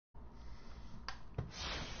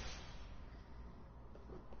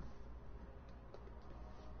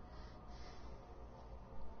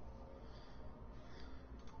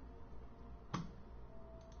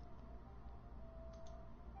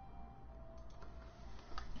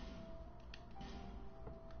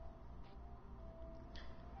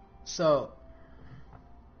So,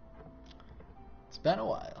 it's been a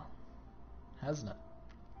while, hasn't it?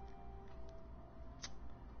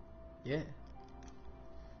 Yeah.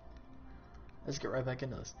 Let's get right back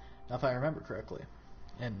into this. Now, if I remember correctly,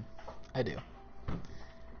 and I do,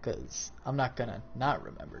 because I'm not gonna not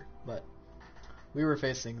remember, but we were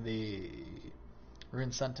facing the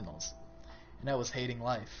Rune Sentinels, and I was hating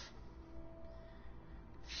life.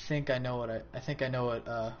 I think I know what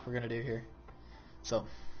we're gonna do here. So,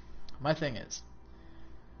 my thing is,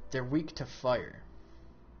 they're weak to fire.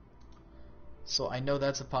 So I know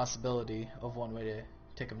that's a possibility of one way to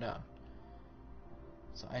take them down.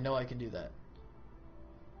 So I know I can do that.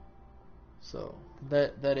 So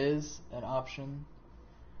that is an option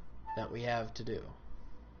that we have to do.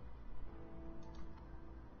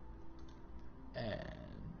 And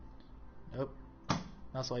nope.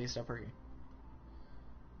 That's why you stop working.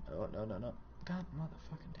 No. God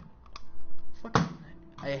motherfucking damn it. Fucking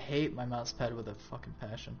I hate my mouse pad with a fucking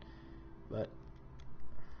passion. But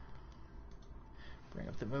bring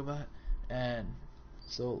up the MoveBot, and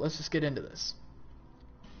so let's just get into this.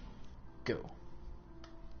 Go.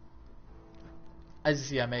 As you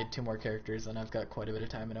see, I made 2 more characters, and I've got quite a bit of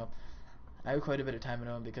time in them. I have quite a bit of time in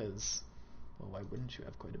them because, well, why wouldn't you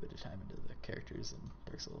have quite a bit of time into the characters in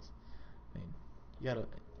Dark Souls? I mean, you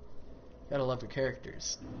gotta love your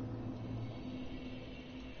characters.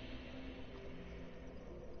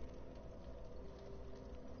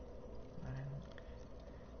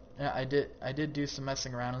 Yeah, I did do some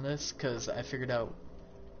messing around on this because I figured out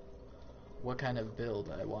what kind of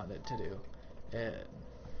build I wanted to do, and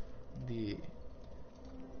the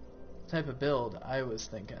type of build I was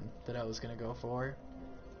thinking that I was gonna go for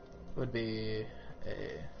would be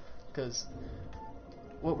because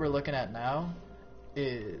what we're looking at now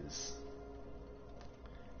is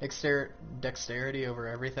dexterity over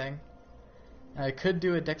everything. I could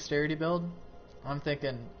do a dexterity build. I'm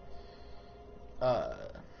thinking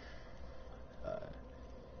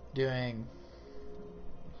doing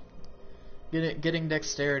getting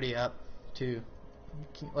dexterity up to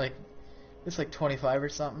like it's like 25 or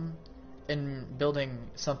something, and building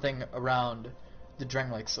something around the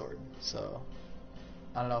Drangleic sword. So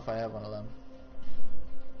I don't know if I have one of them.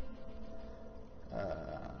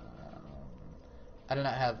 I do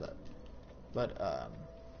not have that, but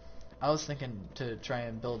I was thinking to try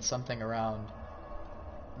and build something around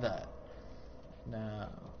that. Now,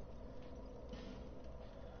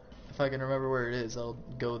 if I can remember where it is, I'll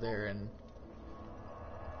go there and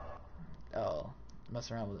I'll mess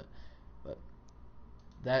around with it. But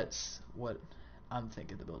that's what I'm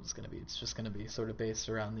thinking the build is going to be. It's just going to be sort of based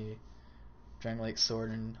around the Drangleic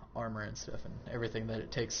sword and armor and stuff and everything that it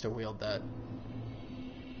takes to wield that.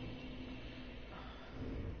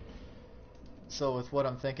 So with what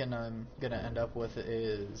I'm thinking I'm going to end up with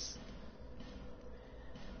is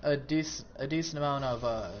a decent amount of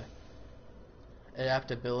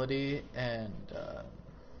adaptability and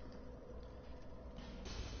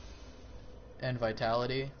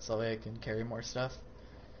vitality, so I can carry more stuff,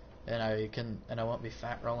 and I won't be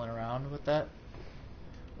fat rolling around with that,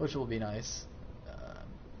 which will be nice.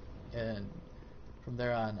 And from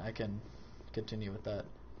there on, I can continue with that.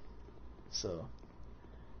 So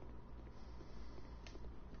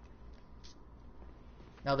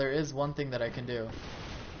now there is one thing that I can do.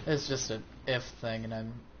 It's just an if thing,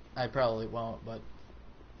 and I probably won't, but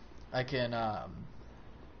I can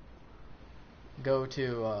go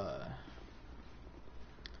to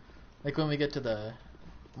like when we get to the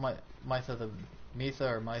Mytha the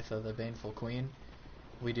Baneful Queen,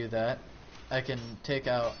 we do that. I can take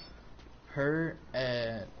out her,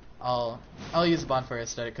 and I'll use the Bonfire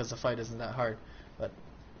Aesthetic because the fight isn't that hard, but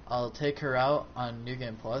I'll take her out on New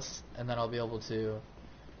Game Plus, and then I'll be able to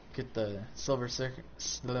get the Silver Serpent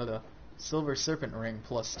Ring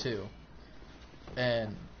 +2,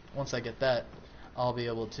 and once I get that, I'll be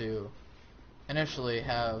able to initially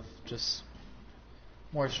have just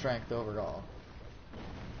more strength overall.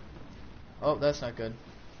 Oh, that's not good.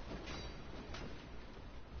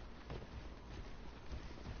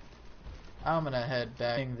 I'm gonna head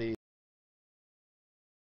back the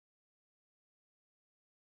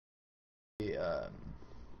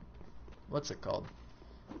what's it called?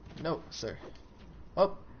 No, sir.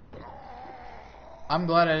 Oh, I'm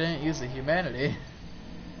glad I didn't use the humanity.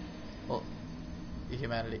 Well, the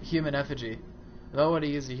human effigy. If I would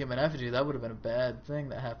have used the human effigy, that would have been a bad thing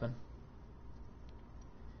that happened.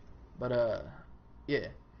 But yeah.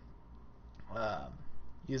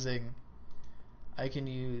 I can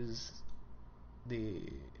use the,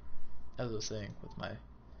 as I was saying, with my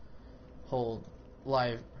whole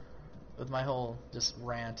just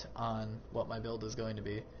rant on what my build is going to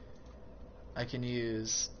be. I can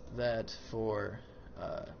use that for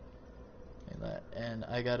that, and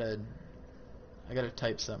I gotta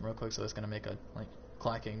type something real quick, so it's gonna make a like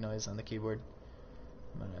clacking noise on the keyboard.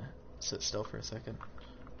 I'm gonna sit still for a second.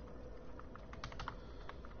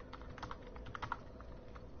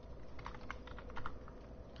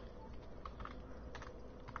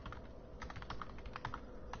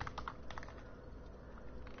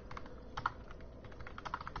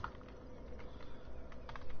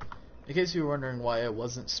 In case you were wondering why I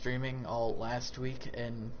wasn't streaming all last week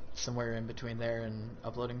and somewhere in between there and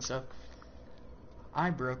uploading stuff, I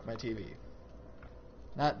broke my TV.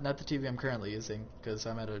 Not the TV I'm currently using, because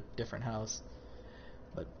I'm at a different house,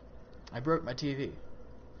 but I broke my TV.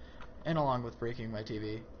 And along with breaking my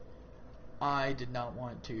TV, I did not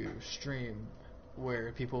want to stream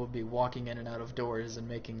where people would be walking in and out of doors and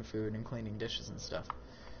making food and cleaning dishes and stuff.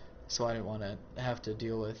 So I didn't want to have to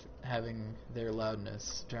deal with having their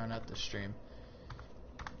loudness drown out the stream.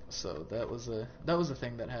 So that was a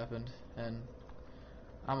thing that happened, and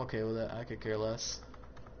I'm okay with it. I could care less.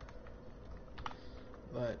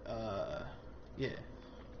 But yeah.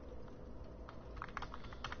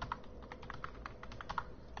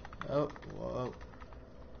 Oh, whoa.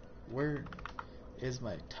 Where is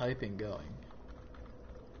my typing going?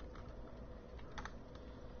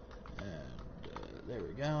 And there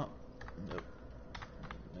we go. Nope.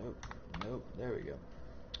 Nope. Nope. There we go.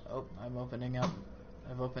 Oh, I'm opening up.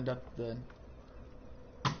 I've opened up the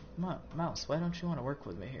mouse. Why don't you want to work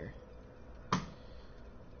with me here?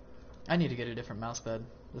 I need to get a different mouse pad.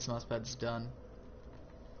 This mouse pad's done.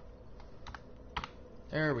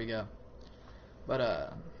 There we go.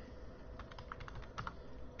 But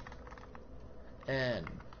and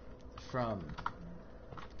from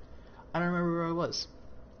I don't remember where I was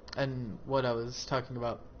and what I was talking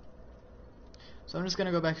about. So I'm just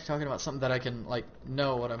gonna go back to talking about something that I can like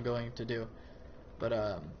know what I'm going to do.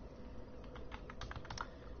 But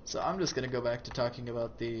so I'm just gonna go back to talking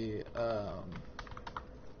about the I'm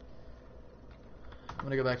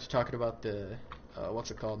gonna go back to talking about the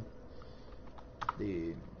what's it called?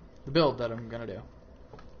 The build that I'm gonna do.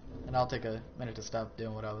 And I'll take a minute to stop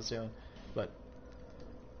doing what I was doing. But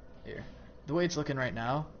here. The way it's looking right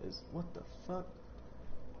now is what the fuck?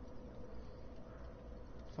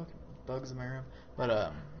 Fucking bugs in my room. But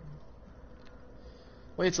the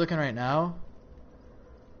way it's looking right now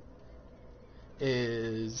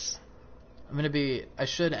is I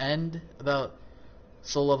should end about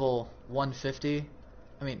soul level 150.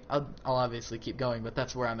 I mean, I'll obviously keep going, but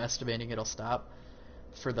that's where I'm estimating it'll stop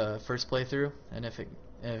for the first playthrough. And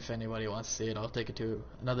if anybody wants to see it, I'll take it to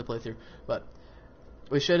another playthrough. But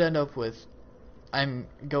we should end up with I'm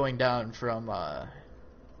going down from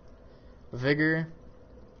vigor.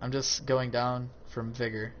 I'm just going down from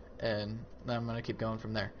vigor, and then I'm gonna keep going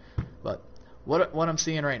from there. But what I'm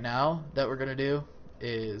seeing right now that we're gonna do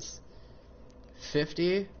is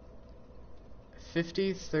 50,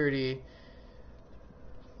 50, 30,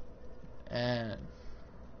 and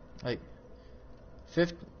like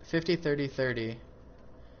 50, 30, 30,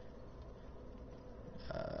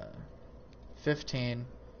 15,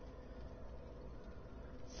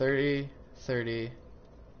 30, 30,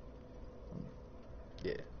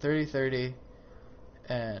 yeah, 30, 30,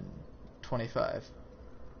 and 25.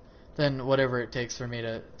 Then whatever it takes for me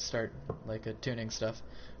to start like tuning stuff.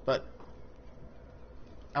 But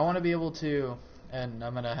I want to be able to, and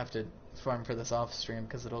I'm gonna have to farm for this off stream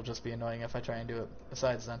because it'll just be annoying if I try and do it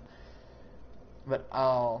besides then. But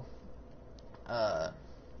I'll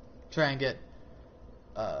try and get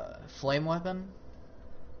flame weapon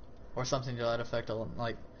or something to that effect.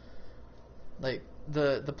 Like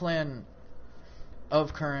the plan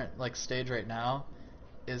of current like stage right now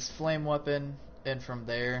is flame weapon, and from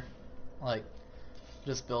there like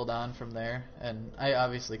just build on from there. And I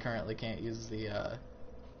obviously currently can't use the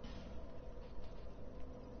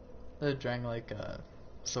Drang-like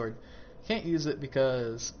sword. Can't use it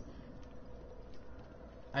because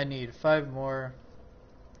I need 10 more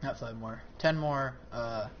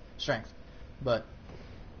strength. But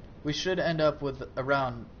we should end up with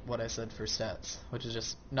around what I said for stats, which is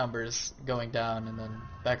just numbers going down and then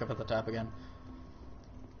back up at the top again.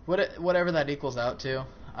 Whatever that equals out to,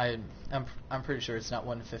 I'm pretty sure it's not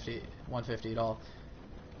 150 at all.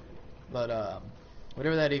 But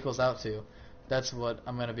whatever that equals out to, that's what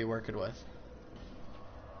I'm gonna be working with.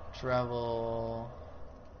 Travel.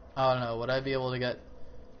 I don't know. Would I be able to get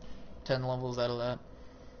 10 levels out of that?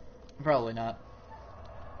 Probably not.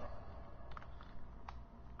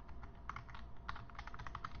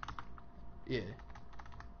 Yeah.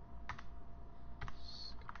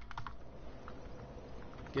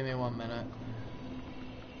 Give me 1 minute.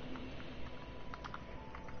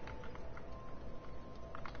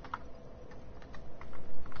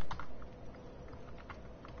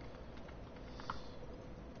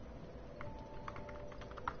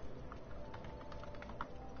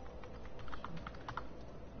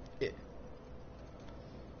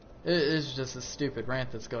 It is just a stupid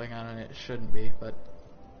rant that's going on, and it shouldn't be, but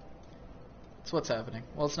it's what's happening.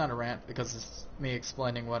 Well, it's not a rant because it's me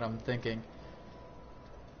explaining what I'm thinking.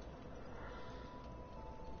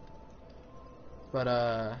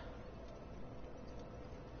 But,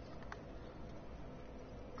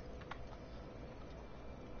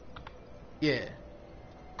 yeah.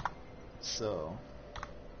 So,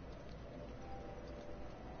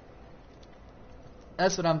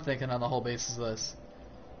 that's what I'm thinking on the whole basis of this.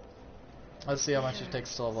 Let's see how much it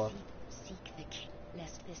takes to level up.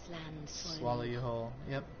 Lest this land Swallow you whole.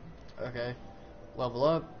 Yep. Okay. Level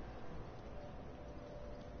up.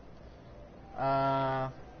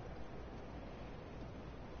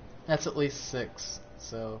 That's at least 6.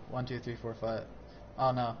 So 1, 2, 3, 4, 5.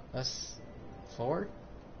 Oh no, that's 4.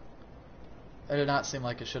 It did not seem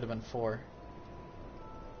like it should have been 4.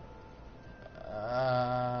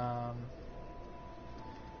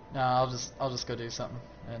 No, I'll just go do something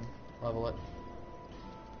and level it.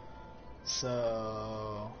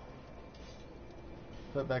 So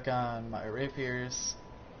put back on my rapiers,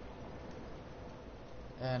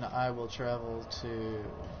 and I will travel to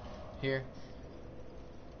here.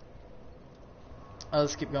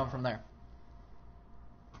 Let's keep going from there.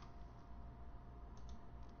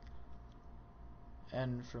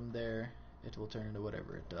 And from there, it will turn into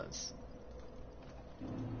whatever it does.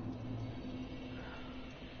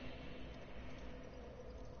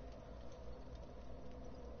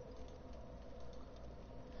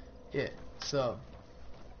 Yeah, so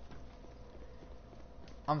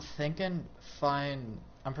I'm thinking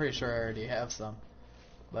I'm pretty sure I already have some,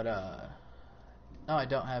 but no, I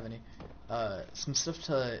don't have any. Some stuff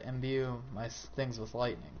to imbue my things with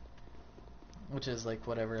lightning, which is like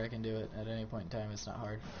whatever, I can do it at any point in time. It's not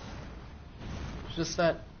hard. It's just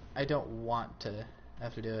that I don't want to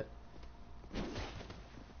have to do it.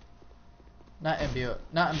 Not imbue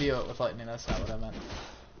it with lightning. That's not what I meant.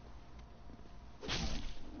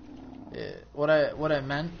 What I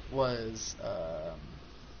meant was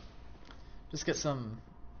just get some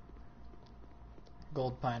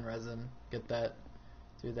gold pine resin, get that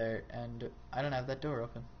through there, and I don't have that door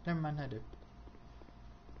open. Never mind, I do.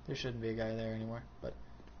 There shouldn't be a guy there anymore, but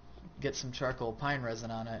get some charcoal pine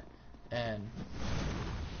resin on it, and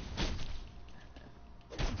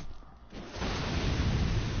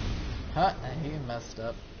he messed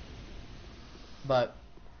up. But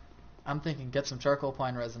I'm thinking get some charcoal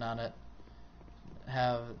pine resin on it,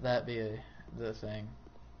 have that be the thing.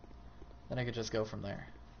 Then I could just go from there.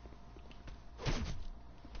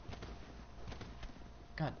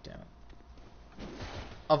 God damn it.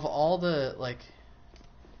 Of all the, like,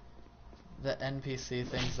 the NPC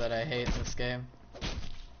things that I hate in this game,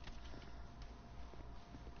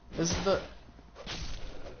 this is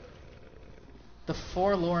the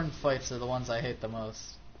forlorn fights are the ones I hate the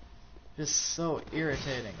most. Just so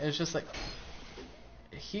irritating. It's just like,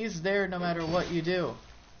 he's there no matter what you do.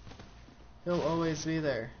 He'll always be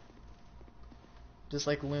there. Just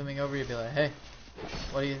like looming over you, be like, hey,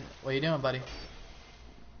 what are you doing, buddy?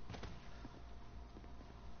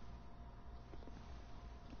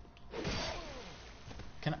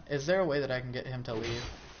 Is there a way that I can get him to leave?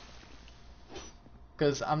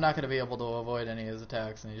 Because I'm not going to be able to avoid any of his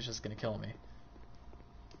attacks, and he's just going to kill me.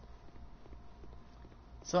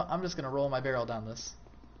 So I'm just going to roll my barrel down this.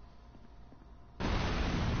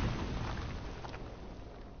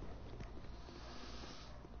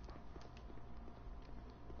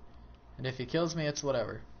 And if he kills me, it's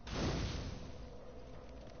whatever.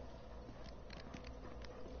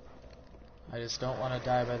 I just don't want to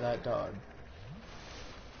die by that dog.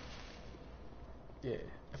 Yeah.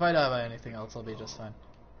 If I die by anything else, I'll be just fine.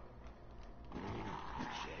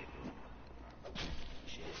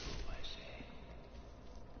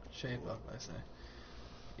 Shape up, I say.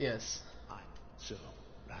 Yes. So,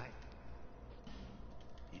 right?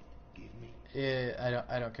 You give me? Yeah,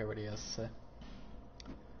 I don't care what he has to say.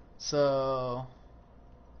 So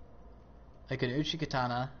I can Uchi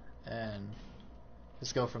Katana and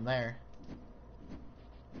just go from there.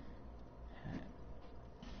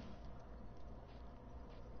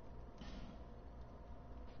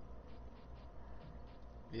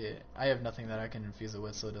 Yeah, I have nothing that I can infuse it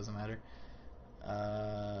with, so it doesn't matter. I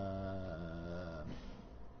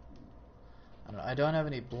don't know. I don't have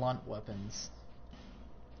any blunt weapons,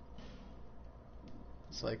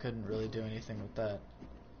 so I couldn't really do anything with that.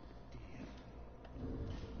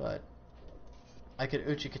 But I could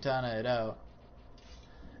Uchi Katana it out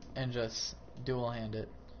and just dual hand it.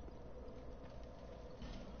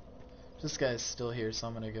 This guy's still here, so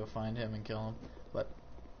I'm gonna go find him and kill him. But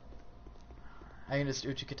I can just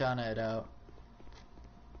Uchi Katana it out.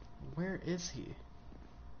 Where is he?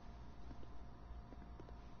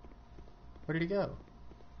 Where did he go?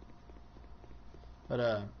 But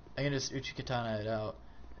I can just Uchikatana it out,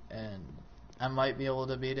 and I might be able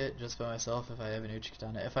to beat it just by myself if I have an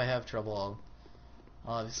Uchikatana. If I have trouble,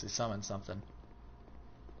 I'll obviously summon something.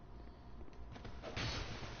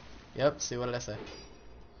 Yep, see, what did I say?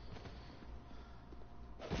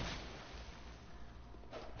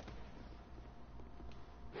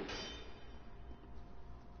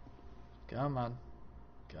 Come on.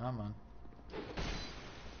 Come on.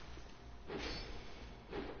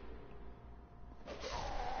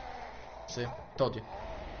 See? Told you.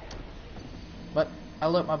 But I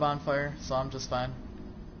lit my bonfire, so I'm just fine.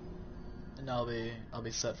 And I'll be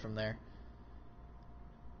set from there.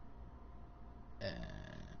 And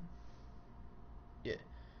yeah.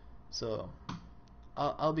 So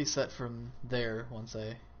I'll be set from there once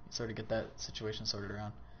I sort of get that situation sorted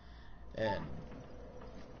around. And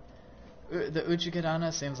the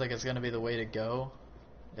Uchikatana seems like it's going to be the way to go,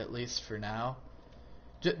 at least for now.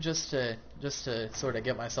 Just to sort of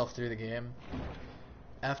get myself through the game.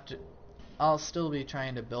 After, I'll still be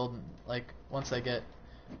trying to build, like, once I can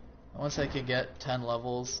get 10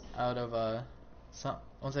 levels out of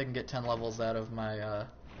once I can get 10 levels out of my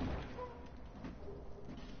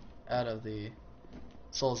out of the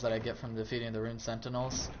souls that I get from defeating the Rune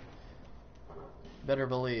Sentinels. Better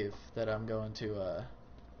believe that I'm going to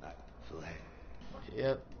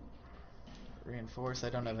yep, reinforce.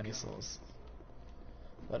 I don't have any souls,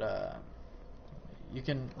 but you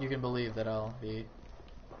can believe that I'll be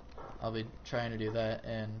trying to do that,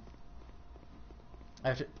 and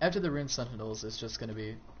after the Rune Sentinels, it's just gonna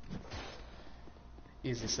be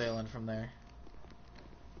easy sailing from there.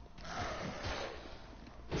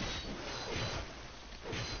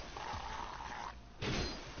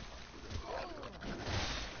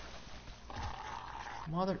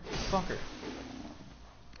 Motherfucker.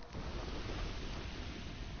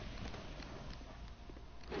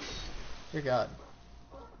 Dear God.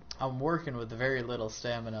 I'm working with very little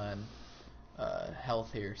stamina and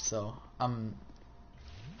health here, so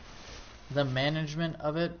the management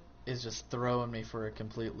of it is just throwing me for a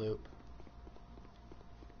complete loop.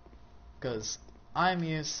 Because I'm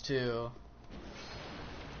used to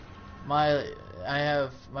I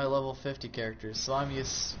have my level 50 characters, so I'm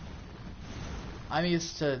used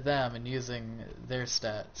to them and using their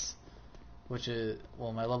stats, which is,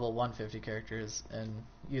 well, my level 150 characters, and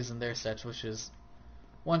using their stats, which is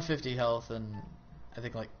 150 health and I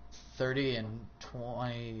think like 30 and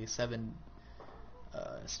 27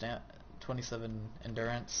 27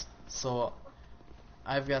 endurance. So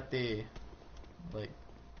I've got I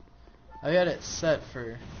got it set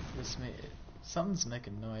for this. Something's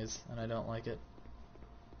making noise and I don't like it.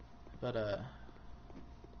 But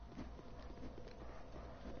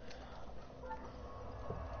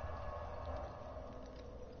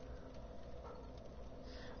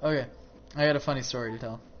okay, I got a funny story to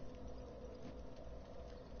tell.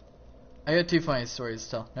 I got 2 funny stories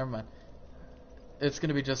to tell. Never mind. It's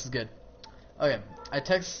gonna be just as good. Okay, I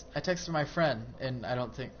texted my friend, and I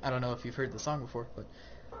don't know if you've heard the song before, but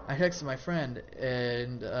I texted my friend,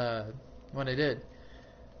 and when I did,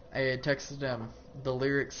 I had texted him the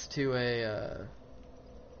lyrics to a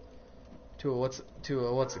what's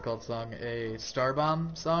it called song, a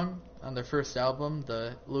Starbomb song on their first album,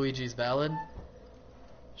 the Luigi's Ballad.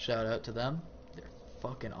 Shout out to them. They're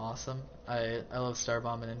fucking awesome. I love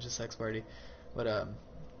Starbomb and Ninja Sex Party. But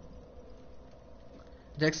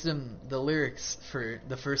texted him the lyrics for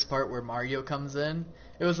the first part where Mario comes in.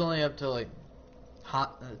 It was only up to like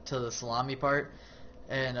to the salami part,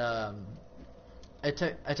 and I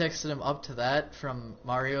texted him up to that from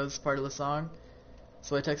Mario's part of the song.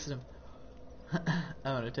 So I texted him I'm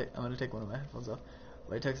gonna take one of my headphones off.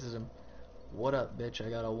 But I texted him, "What up, bitch? I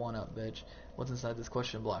got a 1-up, bitch. What's inside this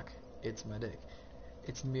question block? It's my dick.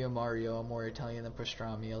 It's me, Mario. I'm more Italian than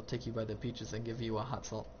pastrami. I'll take you by the peaches and give you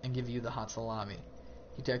the hot salami."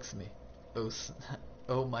 He texts me,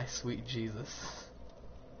 "Oh my sweet Jesus."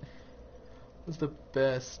 It was the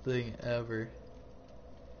best thing ever.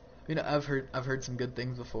 You know, I've heard some good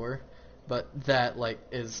things before, but that like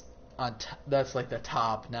is that's like the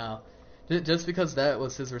top now. Just because that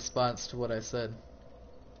was his response to what I said.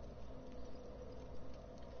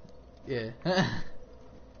 Yeah.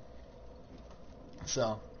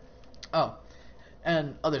 So, oh,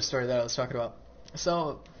 and other story that I was talking about.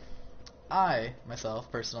 So, I myself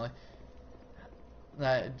personally,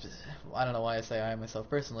 I don't know why I say I myself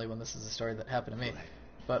personally when this is a story that happened to me,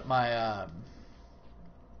 but I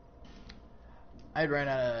had ran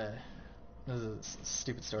out of, this is a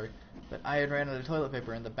stupid story, but I had ran out of toilet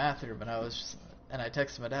paper in the bathroom, and I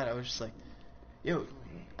texted my dad. I was just like, "Yo,"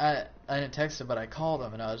 I didn't text him, but I called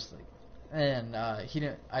him, and I was just like, and he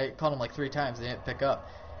didn't. I called him like 3 times, he didn't pick up,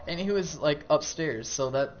 and he was like upstairs.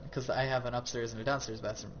 So that because I have an upstairs and a downstairs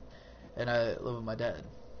bathroom, and I live with my dad.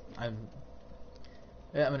 I'm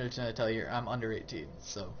gonna tell you, I'm under 18,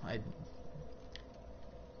 so I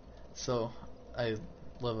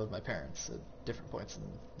live with my parents at different points in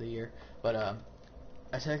the year. But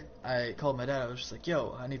I called my dad. I was just like,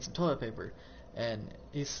 "Yo, I need some toilet paper," and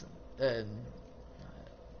I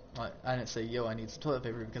didn't say, "Yo, I need some toilet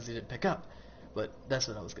paper," because he didn't pick up, but that's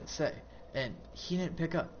what I was gonna say. And he didn't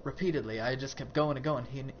pick up repeatedly. I just kept going and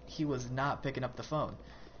going. He was not picking up the phone.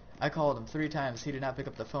 I called him 3 times. He did not pick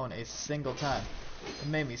up the phone a single time. It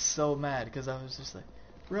made me so mad because I was just like,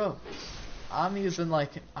 "Bro, I'm using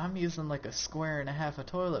like a square and a half of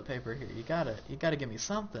toilet paper here. You gotta give me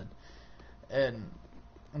something." And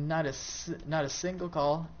not a single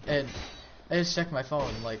call. And I just checked my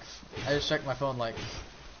phone like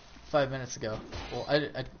 5 minutes ago. Well,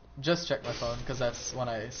 I just checked my phone because that's when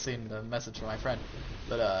I seen the message from my friend.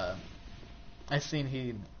 But I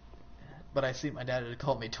seen my dad had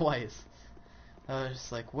called me twice. I was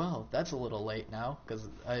just like, well, that's a little late now because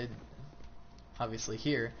I obviously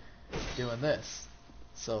here doing this.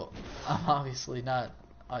 So I obviously don't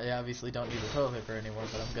need the toilet paper anymore,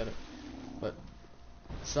 but I'm gonna. But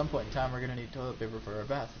at some point in time, we're gonna need toilet paper for our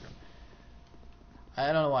bathroom.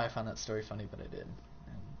 I don't know why I found that story funny, but I did.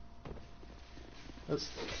 And it was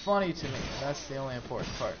funny to me. That's the only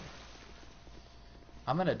important part.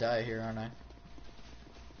 I'm gonna die here, aren't I?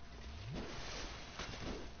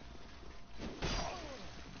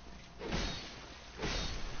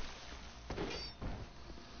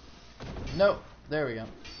 No, there we go.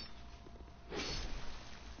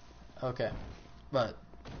 Okay, but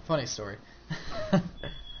funny story.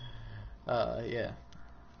 Yeah.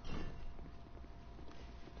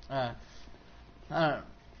 I don't know,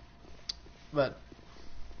 but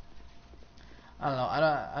I don't know.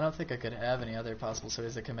 I don't think I could have any other possible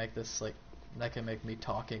stories that can make this that can make me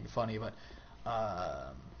talking funny. But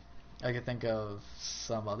I could think of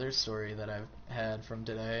some other story that I've had from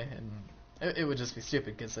today, and it would just be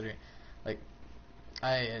stupid considering, like,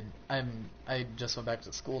 I just went back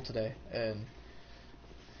to school today, and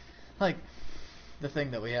like the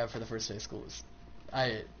thing that we have for the first day of school is,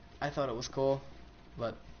 I thought it was cool,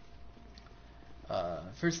 but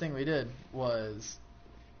first thing we did was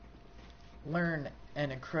learn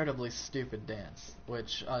an incredibly stupid dance,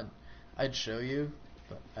 which I'd show you,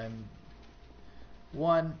 but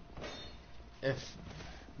if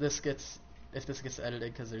this gets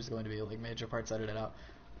edited, because there's going to be like major parts edited out,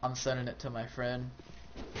 I'm sending it to my friend.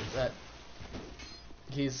 That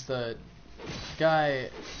he's the guy,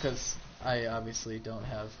 because I obviously don't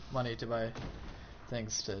have money to buy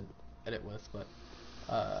things to edit with, but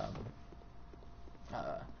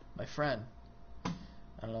my friend, I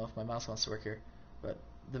don't know if my mouse wants to work here, but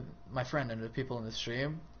my friend and the people in the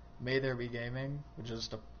stream, May There Be Gaming, which is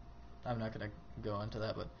I'm not gonna go into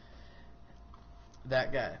that, but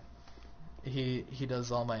that guy, he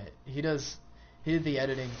did the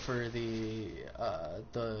editing for the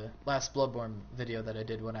last Bloodborne video that I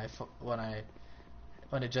did when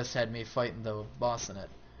it just had me fighting the boss in it,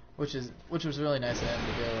 which was really nice of him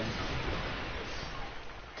to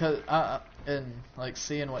do, and like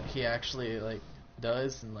seeing what he actually like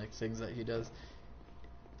does and like things that he does.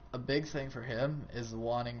 A big thing for him is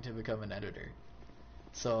wanting to become an editor.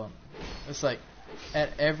 So it's like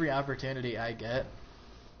at every opportunity I get,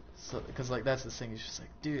 so because like that's the thing. He's just like,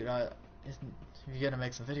 dude, if you're gonna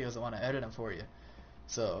make some videos, I want to edit them for you.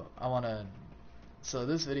 So so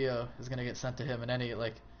this video is gonna get sent to him, and any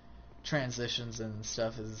like transitions and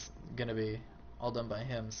stuff is gonna be all done by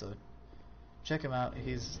him. So check him out.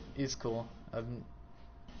 He's cool. I've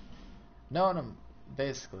known him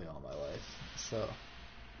basically all my life. So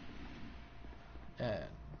yeah,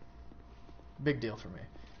 big deal for me.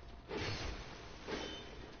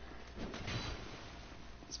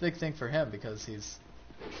 It's a big thing for him because he's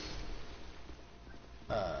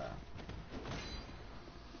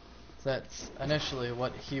that's initially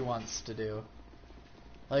what he wants to do.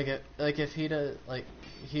 Like if he does, like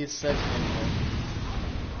he's said to me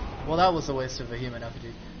before, well, that was a waste of a human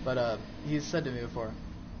effigy, but he's said to me before,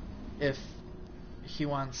 if he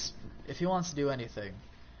wants to do anything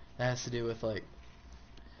that has to do with like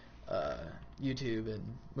YouTube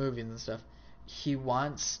and movies and stuff, he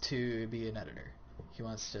wants to be an editor. He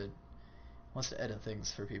wants to edit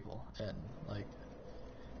things for people,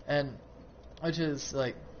 and which is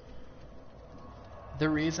like the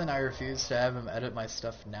reason I refuse to have him edit my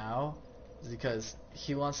stuff now is because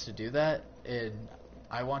he wants to do that, and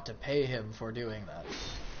I want to pay him for doing that.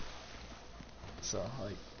 So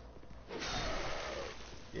like,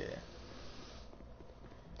 yeah.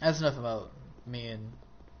 that's enough about me and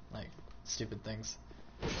like stupid things.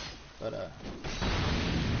 But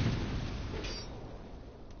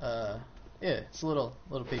yeah, it's a little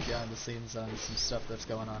peek behind the scenes on some stuff that's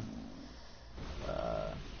going on.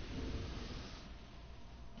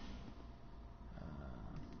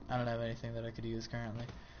 I don't have anything that I could use currently,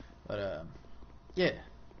 but yeah.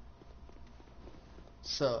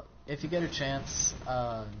 So if you get a chance,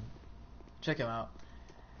 check him out.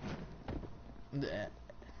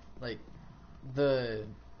 Like the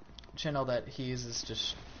channel that he uses,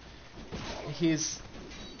 just he's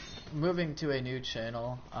moving to a new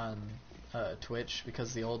channel on Twitch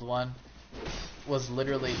because the old one was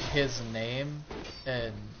literally his name,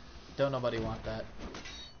 and don't nobody want that.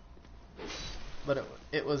 But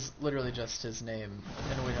it was literally just his name,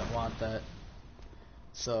 and we don't want that.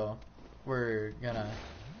 So we're gonna.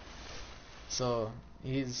 So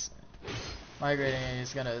he's migrating, and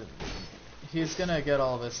he's gonna get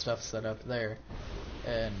all of his stuff set up there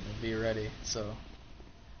and be ready. So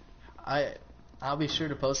I'll be sure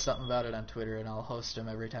to post something about it on Twitter, and I'll host him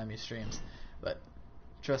every time he streams. But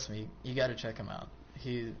trust me, you gotta check him out.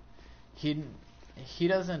 He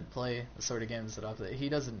doesn't play the sort of games that I play.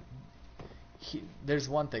 There's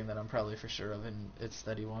one thing that I'm probably for sure of, and it's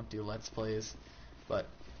that he won't do Let's Plays. But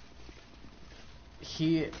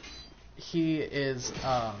he is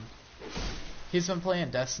he's been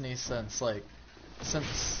playing Destiny since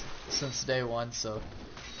day one. So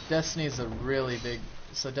Destiny's like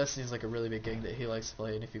a really big game that he likes to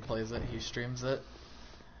play, and if he plays it, he streams it.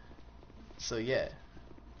 So yeah,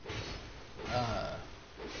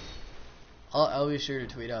 I'll be sure to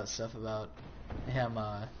tweet out stuff about him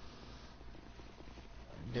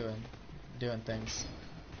doing things.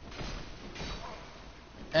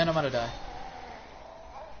 And I'm gonna die.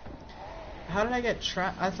 How did I get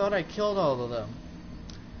trapped? I thought I killed all of them.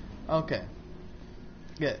 Okay.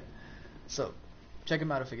 Good. So, check him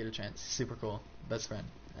out if you get a chance. Super cool. Best friend.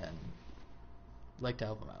 And like to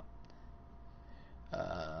help him out.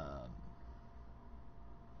 I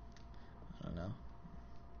don't know.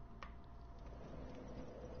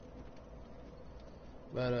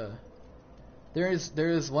 But there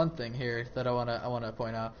is one thing here that I wanna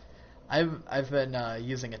point out. I've been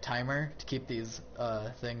using a timer to keep these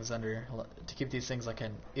things like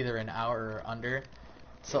either an hour or under,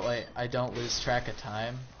 so I don't lose track of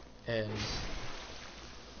time and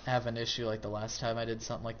have an issue like the last time I did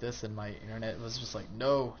something like this, and my internet was just like,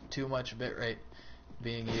 no, too much bitrate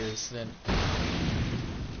being used. And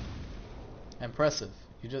impressive,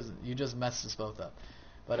 you just messed us both up.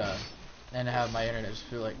 But and have my internet just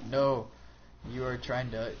feel like, no, you were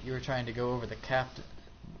trying to go over the cap.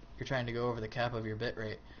 You're trying to go over the cap of your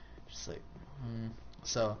bitrate. Just like,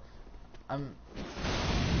 So I'm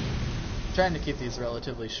trying to keep these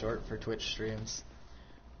relatively short for Twitch streams.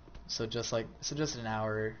 So just an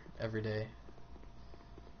hour every day.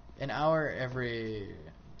 An hour every.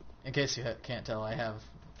 In case you can't tell,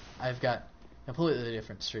 I've got completely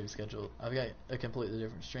different stream schedule. I've got a completely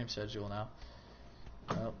different stream schedule now.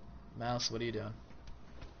 Oh, mouse, what are you doing?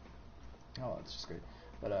 Oh, it's just great.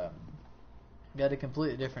 But got a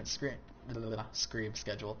completely different stream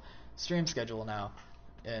schedule now,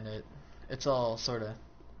 and it's all sort of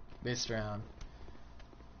based around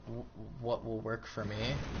what will work for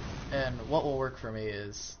me. And what will work for me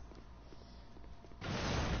is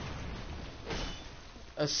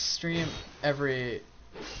a stream every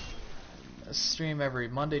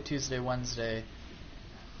Monday, Tuesday, Wednesday,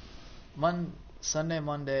 Sunday,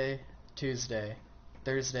 Monday, Tuesday,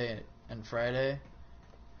 Thursday, and Friday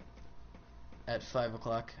at 5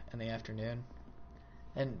 o'clock in the afternoon.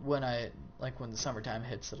 And when the summertime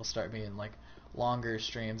hits, it'll start being like longer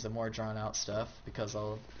streams and more drawn out stuff, because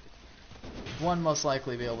I'll most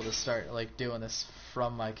likely be able to start like doing this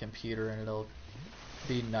from my computer, and it'll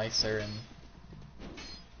be nicer. And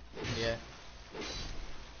yeah,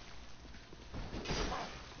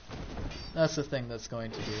 that's the thing that's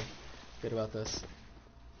going to be good about this,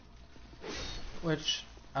 which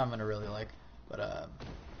I'm gonna really like. But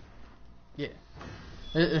yeah.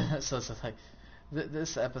 So it's like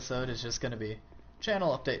this episode is just gonna be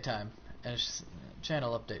channel update time, and it's just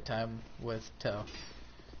channel update time with Toe,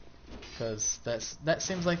 because that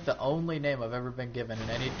seems like the only name I've ever been given in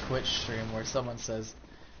any Twitch stream where someone says,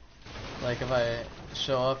 like, if I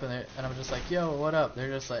show up and I'm just like, yo, what up?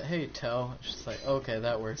 They're just like, hey, Toe. It's just like, okay,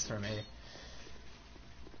 that works for me.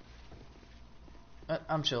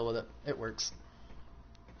 I'm chill with it. It works.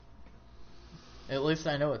 At least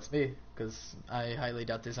I know it's me, because I highly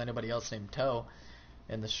doubt there's anybody else named Toe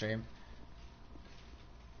in the stream.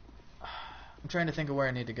 I'm trying to think of where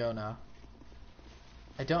I need to go now.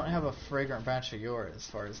 I don't have a fragrant branch of yore as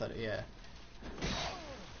far as that. Yeah.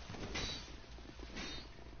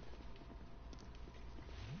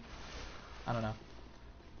 I don't know.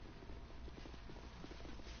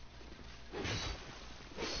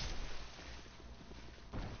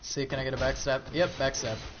 See, can I get a backstab? Yep,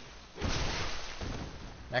 backstab.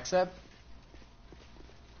 Backstab?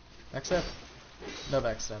 Backstab? No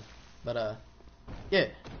backstab. But yeah,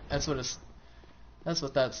 that's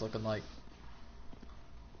what that's looking like.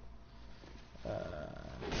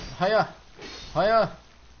 Hiya! Hiya!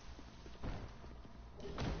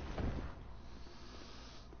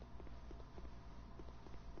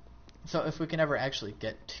 So if we can ever actually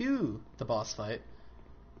get to the boss fight,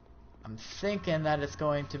 I'm thinking that it's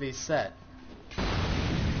going to be set.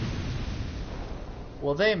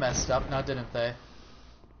 Well, they messed up, now didn't they?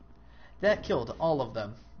 That killed all of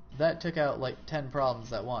them. That took out like 10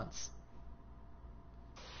 problems at once.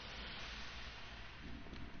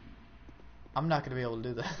 I'm not going to be able to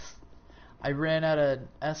do this. I ran out of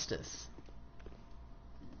Estus.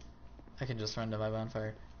 I can just run to my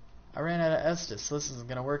bonfire. I ran out of Estus, so this isn't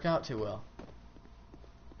going to work out too well.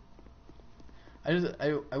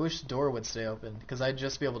 I wish the door would stay open, because I'd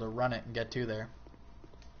just be able to run it and get to there.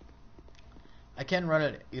 I can run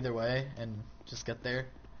it either way and just get there,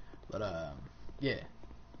 but yeah.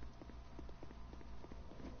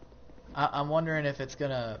 I'm wondering if it's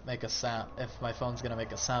gonna make a sound, if my phone's gonna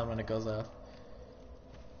make a sound when it goes off.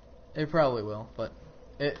 It probably will, but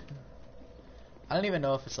I don't even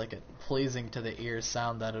know if it's like a pleasing to the ear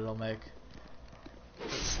sound that it'll make.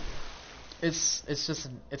 It's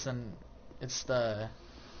the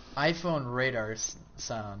iPhone radar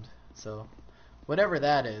sound. So whatever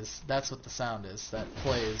that is, that's what the sound is that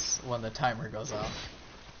plays when the timer goes off.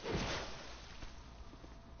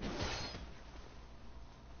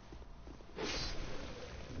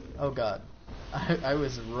 Oh god, I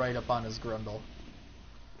was right up on his grundle.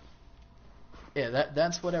 Yeah,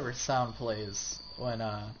 that's whatever sound plays when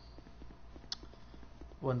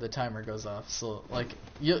the timer goes off. So like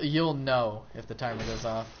you'll know if the timer goes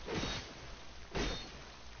off.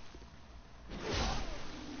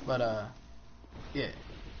 But yeah.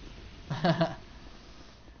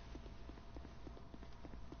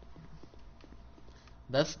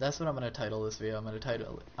 That's what I'm gonna title this video. I'm gonna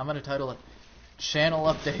title it Channel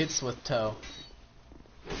Updates with Toe.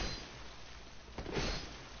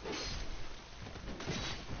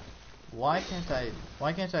 Why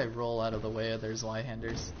can't I roll out of the way of their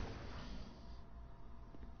Zweihanders?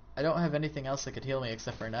 I don't have anything else that could heal me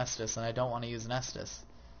except for Estus, and I don't want to use Estus.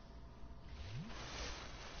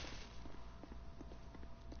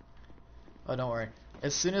 Oh, don't worry.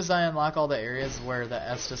 As soon as I unlock all the areas where the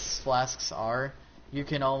Estus flasks are,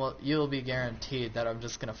 you'll be guaranteed that I'm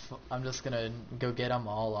just gonna go get them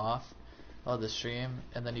all off of the stream,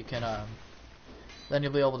 and then then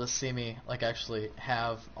you'll be able to see me like actually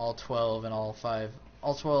have all 12 and all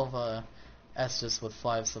 12 Estus with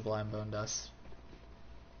 5 Sublime Bone Dust.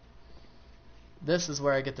 This is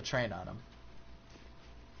where I get the train on them.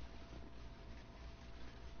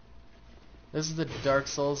 This is the Dark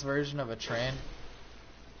Souls version of a train.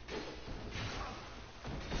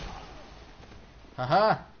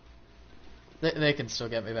 Haha! They can still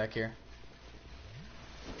get me back here.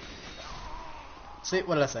 See,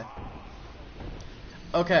 what did I say?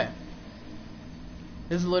 Okay.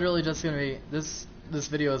 This is literally just gonna be this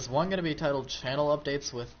video is one gonna be titled Channel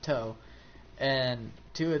Updates with Toe, and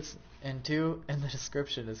two in the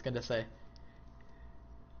description is gonna say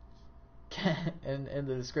in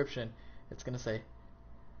the description it's gonna say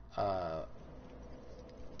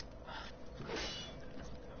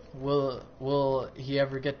will he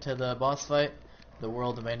ever get to the boss fight? The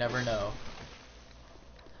world may never know.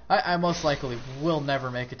 I most likely will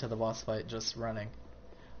never make it to the boss fight just running.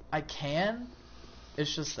 I can,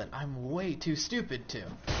 it's just that I'm way too stupid to.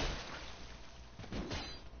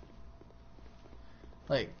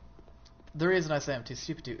 Like, the reason I say I'm too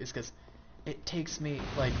stupid to is because it takes me,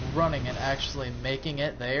 like, running and actually making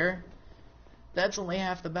it there. That's only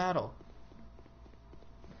half the battle.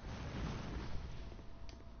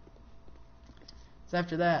 So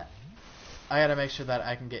after that, I gotta make sure that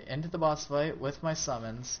I can get into the boss fight with my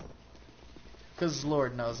summons. Because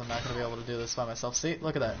Lord knows I'm not going to be able to do this by myself. See?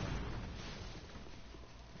 Look at that.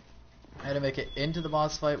 I had to make it into the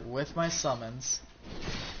boss fight with my summons.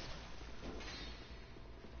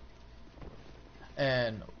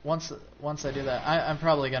 And once I do that, I'm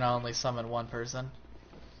probably going to only summon one person.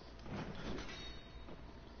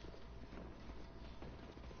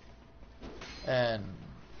 And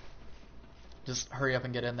just hurry up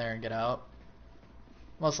and get in there and get out.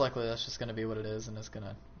 Most likely that's just going to be what it is, and it's going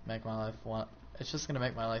to make my life It's just gonna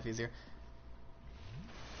make my life easier.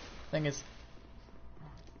 Thing is,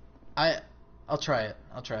 I'll try it.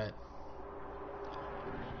 I'll try it.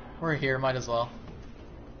 We're here, might as well.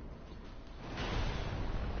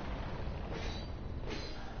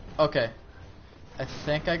 Okay. I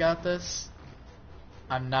think I got this.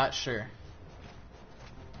 I'm not sure.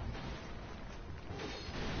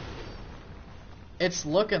 It's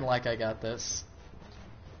looking like I got this.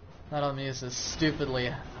 Not let me use this stupidly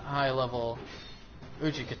high level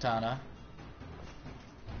Uji Katana.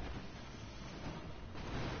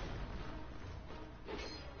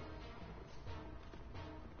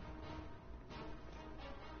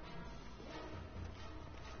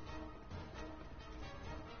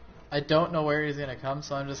 I don't know where he's gonna come,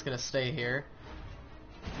 so I'm just gonna stay here.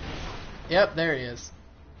 Yep, there he is.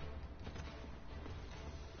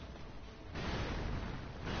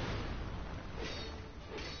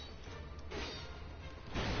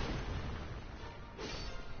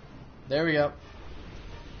 There we go.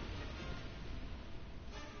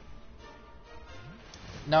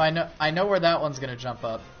 Now I know where that one's gonna jump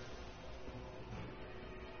up.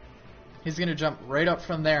 He's gonna jump right up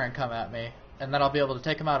from there and come at me, and then I'll be able to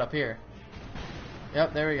take him out up here.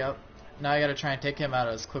 Yep, there we go. Now I gotta try and take him out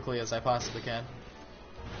as quickly as I possibly can.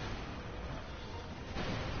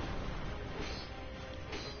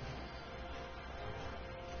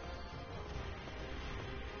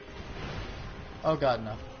 Oh god,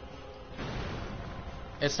 no.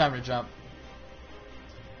 It's time to jump.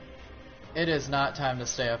 It is not time to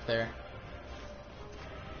stay up there.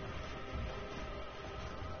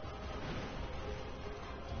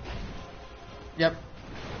 Yep.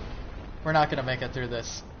 We're not gonna make it through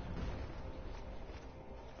this.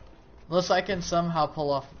 Unless I can somehow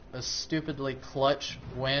pull off a stupidly clutch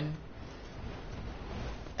win.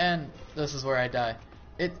 And this is where I die.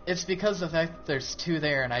 It's because of the fact that there's two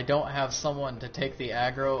there and I don't have someone to take the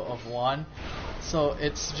aggro of one. So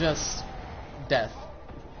it's just death.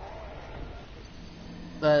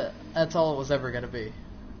 That's all it was ever going to be.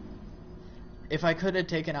 If I could have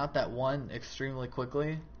taken out that one extremely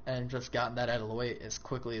quickly and just gotten that out of the way as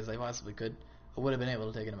quickly as I possibly could, I would have been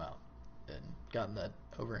able to take him out and gotten that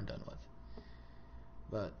over and done with.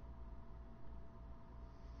 But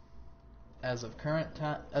as of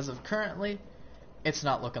currently, it's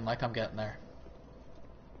not looking like I'm getting there.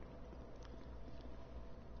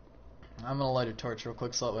 I'm gonna light a torch real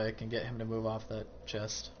quick so that way I can get him to move off that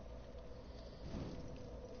chest.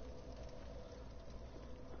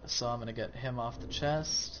 So I'm gonna get him off the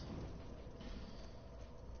chest.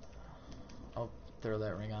 I'll throw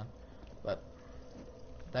that ring on. But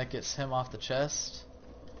that gets him off the chest.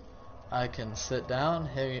 I can sit down,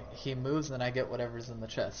 he moves, and I get whatever's in the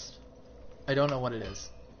chest. I don't know what it is.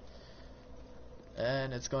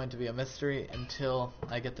 And it's going to be a mystery until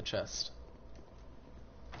I get the chest.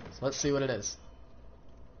 So let's see what it is.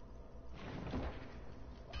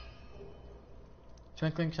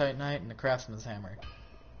 Twinkling Titanite and a Craftsman's Hammer.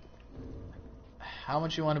 How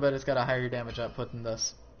much you want to bet it's got a higher damage output than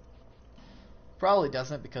this? Probably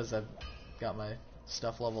doesn't because I've got my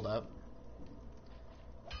stuff leveled up.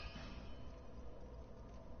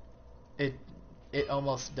 It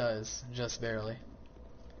almost does, just barely.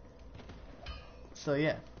 So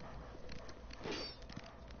yeah.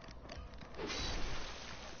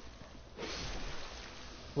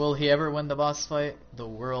 Will he ever win the boss fight? The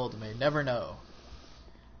world may never know.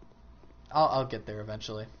 I'll get there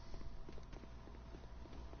eventually.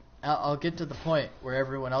 I'll get to the point where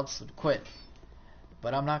everyone else would quit.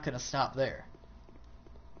 But I'm not going to stop there.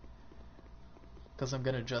 Because I'm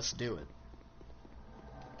going to just do it.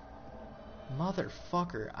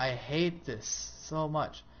 Motherfucker, I hate this so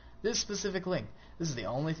much. This specific link. This is the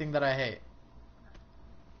only thing that I hate.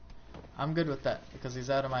 I'm good with that because he's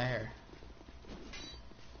out of my hair.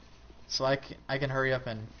 So I can hurry up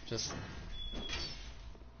and just...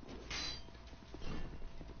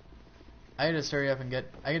 I can just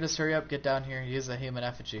hurry up, get down here, use a human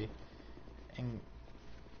effigy, and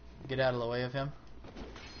get out of the way of him.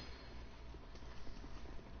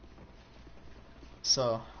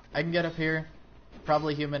 So I can get up here,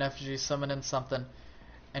 probably human effigy, summon in something,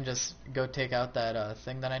 and just go take out that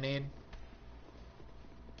thing that I need.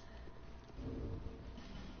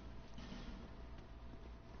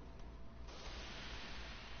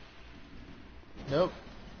 Nope.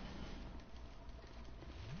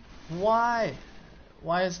 Why?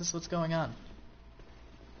 Why is this what's going on?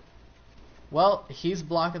 Well, he's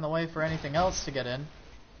blocking the way for anything else to get in.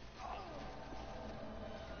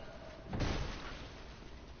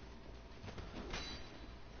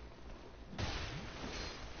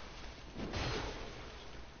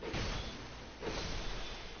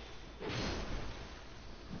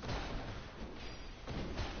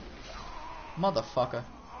 Motherfucker.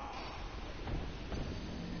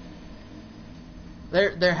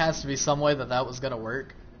 There has to be some way that was gonna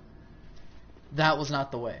work. That was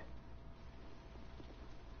not the way.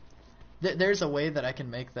 There's a way that I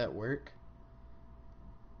can make that work.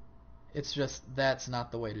 It's just that's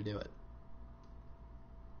not the way to do it.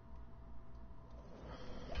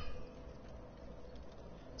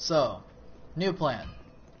 So, new plan.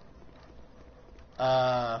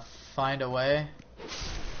 Find a way.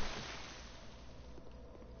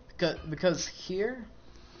 Because here,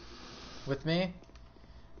 with me,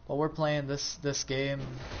 while we're playing this game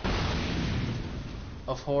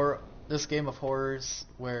of horrors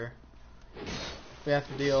where we have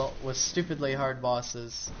to deal with stupidly hard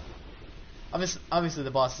bosses. Obviously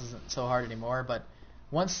the boss isn't so hard anymore, but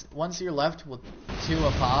once you're left with 2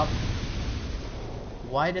 a pop,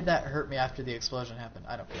 why did that hurt me after the explosion happened?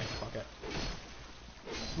 I don't care. Fuck it.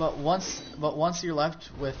 But once you're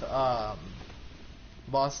left with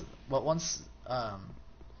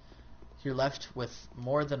you're left with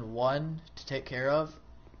more than 1 to take care of,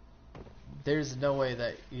 there's no way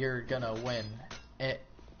that you're gonna win at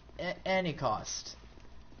any cost.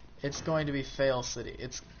 It's going to be fail city.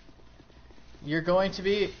 You're going to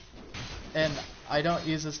be, and I don't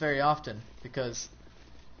use this very often because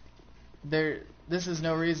this is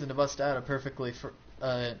no reason to bust out a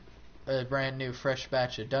brand new fresh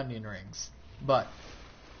batch of Dunyan rings, but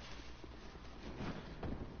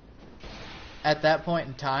at that point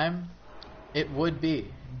in time, it would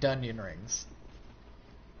be Dunyan rings.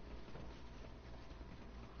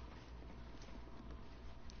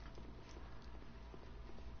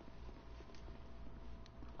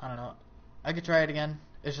 I don't know. I could try it again.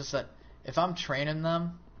 It's just that if I'm training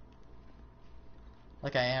them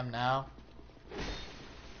like I am now,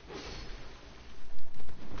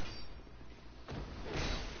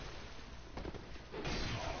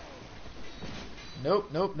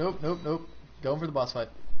 nope. Going for the boss fight.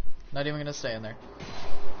 Not even gonna stay in there.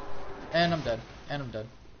 And I'm dead.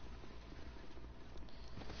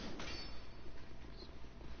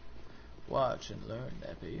 Watch and learn,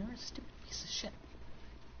 Epi. You're a stupid piece of shit.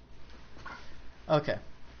 Okay.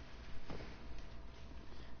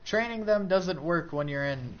 Training them doesn't work when you're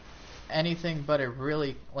in anything but a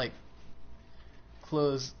really,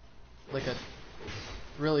 closed, a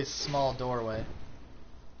really small doorway.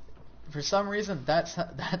 For some reason, that's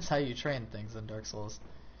how you train things in Dark Souls.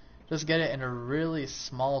 Just get it in a really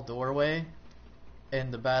small doorway,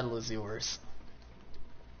 and the battle is yours.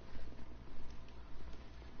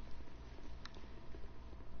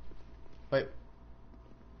 Wait,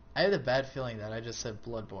 I had a bad feeling that I just said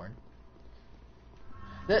Bloodborne.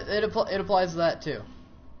 It applies to that too.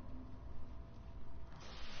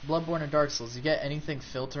 Bloodborne and Dark Souls, you get anything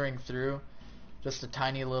filtering through just a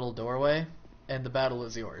tiny little doorway, and the battle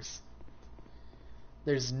is yours.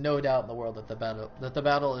 There's no doubt in the world that the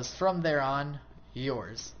battle is from there on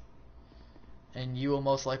yours, and you will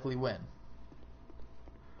most likely win.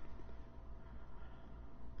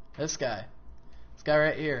 This guy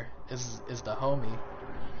right here is the homie.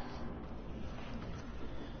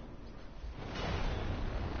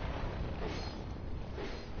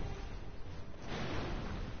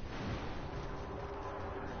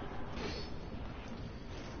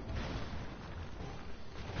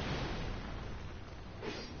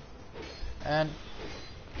 And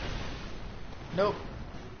nope.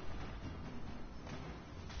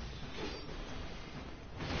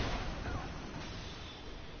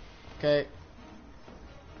 Okay.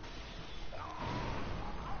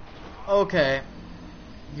 Okay.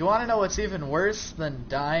 You want to know what's even worse than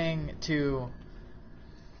dying to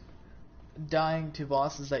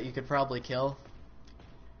bosses that you could probably kill?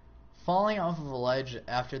 Falling off of a ledge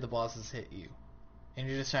after the bosses hit you, and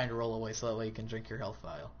you're just trying to roll away so that way you can drink your health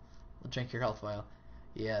vial.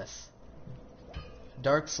 Yes.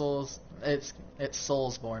 Dark Souls. It's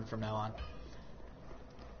Soulsborne from now on.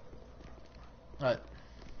 What?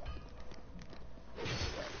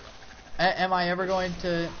 Am I ever going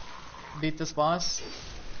to beat this boss?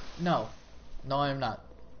 No. No, I'm not.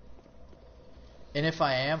 And if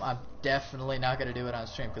I am, I'm definitely not going to do it on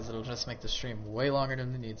stream because it'll just make the stream way longer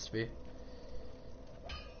than it needs to be.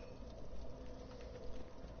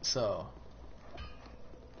 So,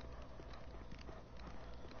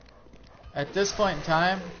 at this point in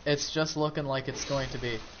time, it's just looking like it's going to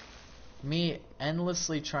be me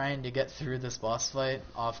endlessly trying to get through this boss fight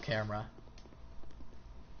off camera.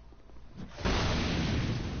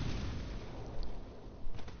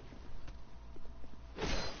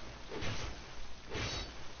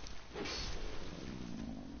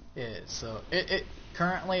 Yeah, so it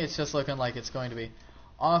currently it's just looking like it's going to be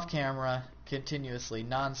off camera, continuously,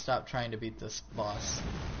 non-stop trying to beat this boss.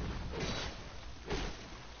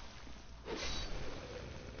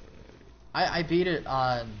 I beat it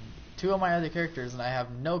on 2 of my other characters, and I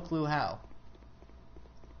have no clue how.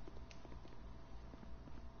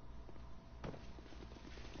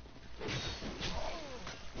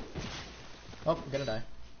 Oh, I'm gonna die.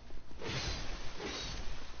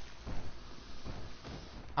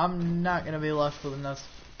 I'm not gonna be left with enough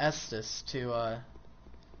Estus to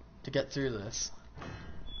get through this.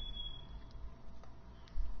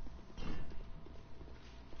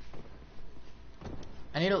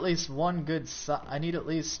 I need at least one good. I need at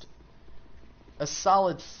least a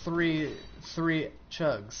solid three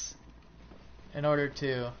chugs in order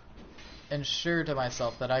to ensure to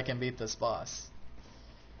myself that I can beat this boss.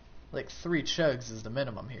 Like 3 chugs is the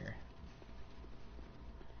minimum here.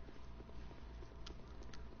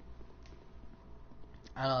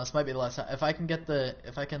 I don't know, this might be the last time. If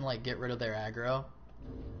I can like get rid of their aggro,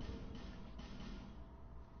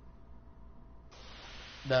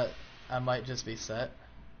 that I might just be set.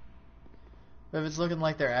 But if it's looking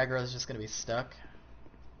like their aggro is just gonna be stuck,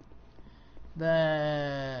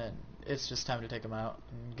 then it's just time to take them out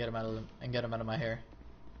and get them out of my hair.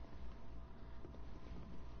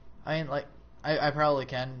 I mean, like, I probably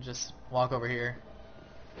can just walk over here,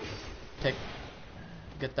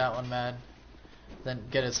 get that one mad, then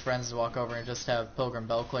get his friends to walk over and just have Pilgrim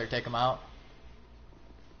Belclair take him out.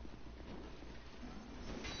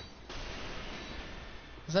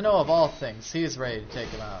 Because I know of all things, he's ready to take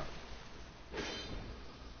him out.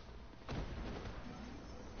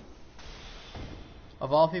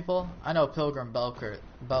 Of all people, I know Pilgrim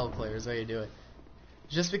Belclair is ready to do it.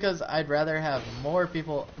 Just because I'd rather have more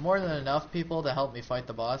than enough people to help me fight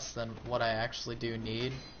the boss than what I actually do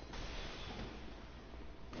need.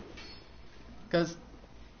 Because,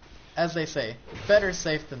 as they say, better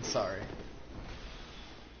safe than sorry.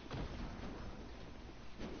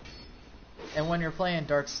 And when you're playing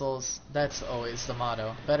Dark Souls, that's always the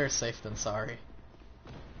motto. Better safe than sorry.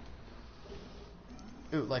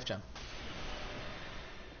 Ooh, life gem.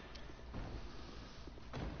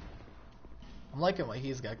 I'm liking what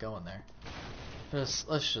he's got going there.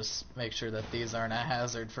 Let's just make sure that these aren't a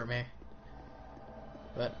hazard for me.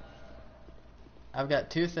 But I've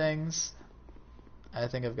got 2 things. I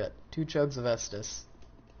think I've got 2 chugs of Estus.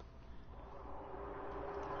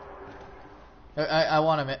 I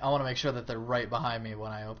want to make sure that they're right behind me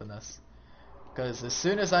when I open this, because as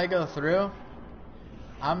soon as I go through,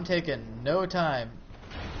 I'm taking no time.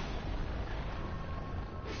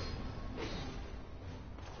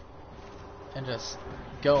 And just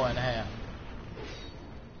going ham.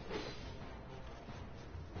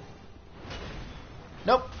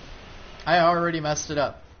 Nope. I already messed it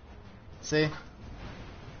up. See?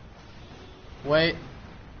 Wait.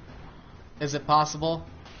 Is it possible?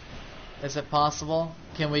 Is it possible?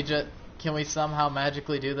 Can we somehow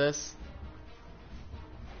magically do this?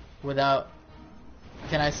 Can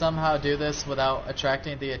I somehow do this without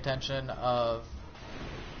attracting the attention of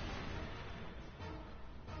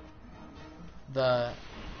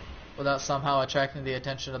without somehow attracting the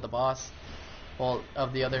attention of the boss? Well,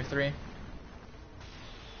 of the other 3?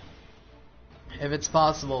 If it's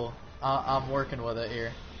possible, I'm working with it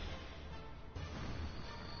here.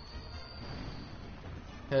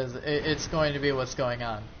 Because it's going to be what's going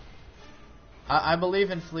on. I believe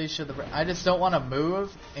in Felicia the... I just don't want to move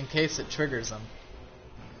in case it triggers them.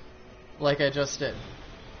 Like I just did.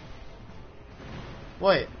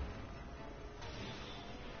 Wait.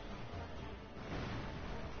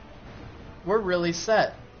 We're really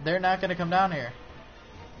set. They're not going to come down here.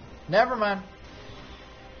 Never mind.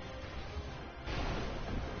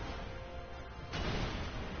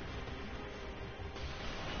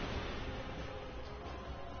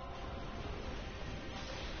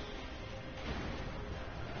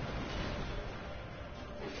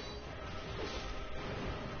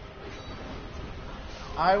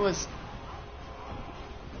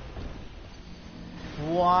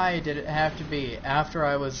 Why did it have to be after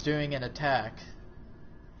I was doing an attack?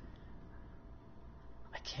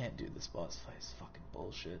 I can't do this boss fight. It's fucking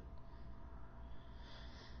bullshit.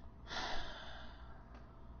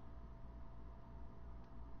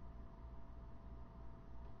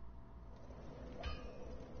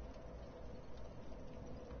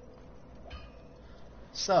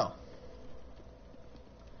 So,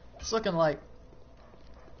 it's looking like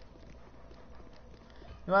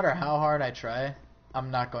no matter how hard I try, I'm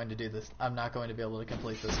not going to do this. I'm not going to be able to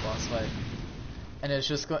complete this boss fight, and it's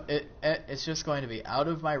just going to be out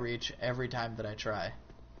of my reach every time that I try.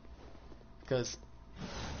 Because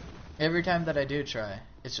every time that I do try,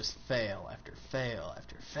 it's just fail after fail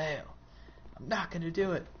after fail I'm not gonna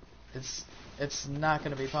do it. It's not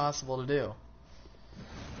gonna be possible to do.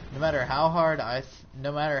 No matter how hard I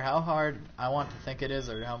want to think it is,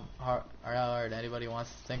 or how hard anybody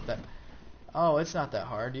wants to think that, oh, it's not that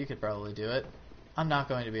hard, you could probably do it. I'm not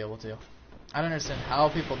going to be able to. I don't understand how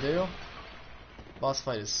people do. Boss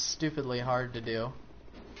fight is stupidly hard to do.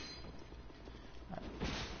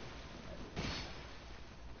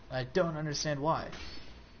 I don't understand why.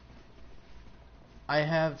 I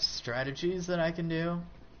have strategies that I can do.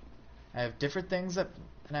 I have different things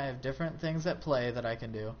that play that I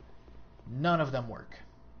can do. None of them work.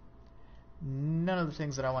 None of the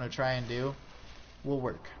things that I want to try and do will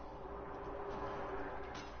work.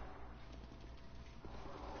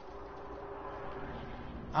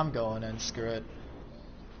 I'm going in, screw it.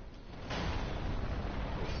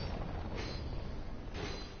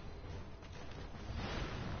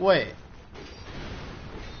 Wait.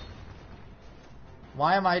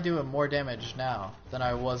 Why am I doing more damage now than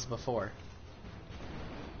I was before?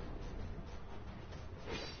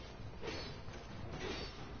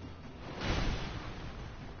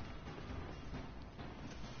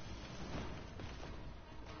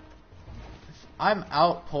 If I'm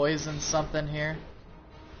out poison something here,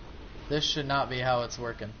 this should not be how it's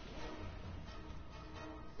working.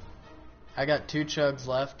 I got 2 chugs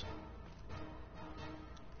left.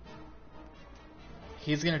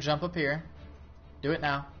 He's gonna jump up here. Do it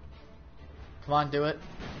now. Come on, do it.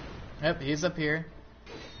 Yep, he's up here.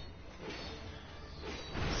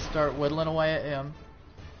 Start whittling away at him.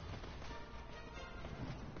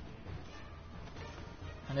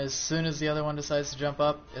 And as soon as the other one decides to jump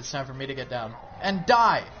up, it's time for me to get down. And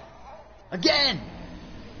die! Again!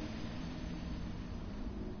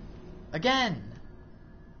 Again!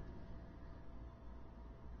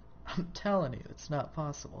 I'm telling you, it's not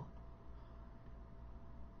possible.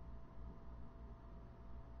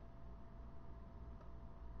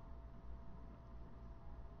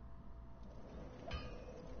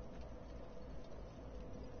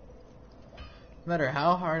 No matter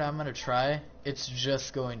how hard I'm gonna try, it's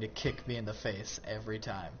just going to kick me in the face every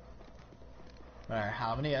time. No matter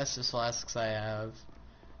how many Estus flasks I have,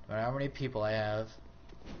 no matter how many people I have.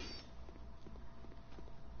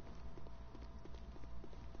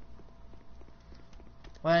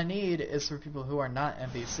 What I need is for people who are not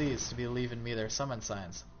NPCs to be leaving me their summon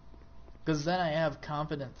signs. Because then I have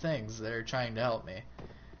competent things that are trying to help me,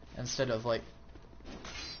 instead of, like,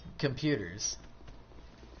 computers.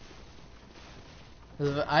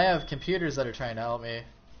 If I have computers that are trying to help me,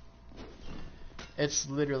 it's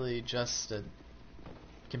literally just a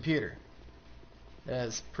computer. It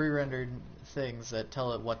has pre-rendered things that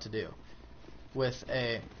tell it what to do. With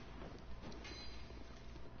a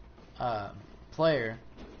player,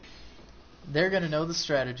 they're going to know the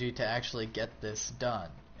strategy to actually get this done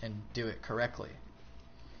and do it correctly.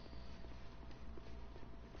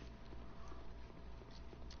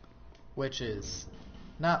 Which is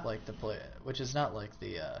not like the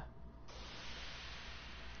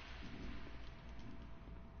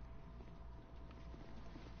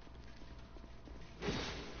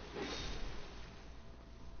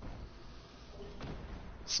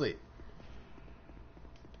Sweet.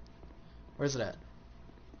 Where's it at?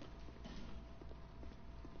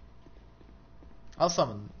 I'll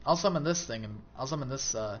summon this thing, and I'll summon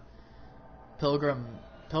this Pilgrim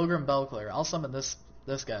Belclair. I'll summon this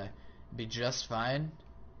guy. Be just fine,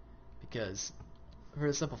 because for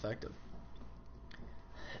the simple fact of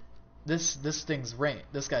this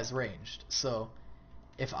guy's ranged. So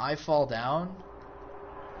if I fall down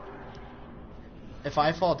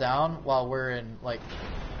while we're in, like,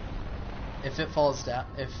 if it falls down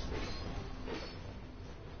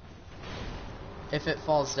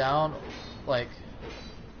like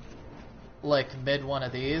mid one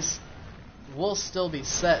of these, we'll still be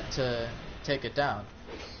set to take it down.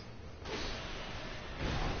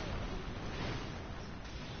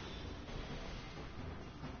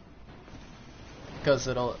 Because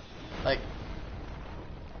it'll, like,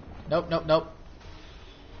 nope.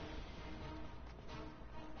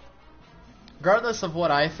 Regardless of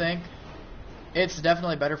what I think, it's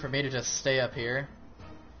definitely better for me to just stay up here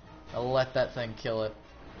and let that thing kill it.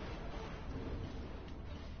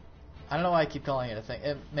 I don't know why I keep calling it a thing.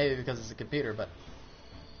 Maybe because it's a computer, but...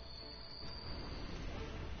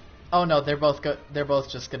 Oh no, they're both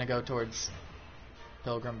just gonna go towards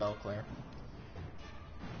Pilgrim Belclair.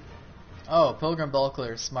 Oh, Pilgrim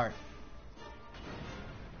Belclair is smart.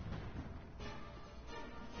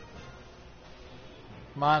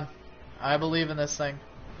 Come on. I believe in this thing.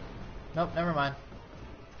 Nope, never mind.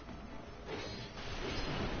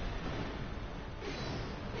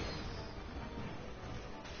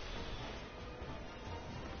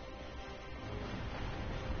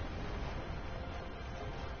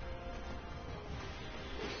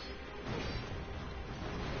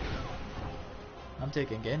 I'm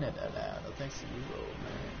taking in it out. No thanks to you,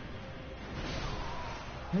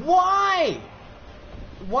 man. Why?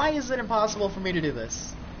 Why is it impossible for me to do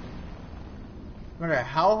this? No matter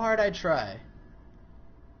how hard I try,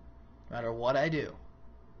 no matter what I do,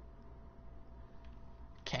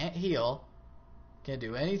 can't heal, can't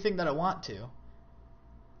do anything that I want to,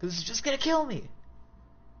 because it's just gonna kill me.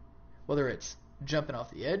 Whether it's jumping off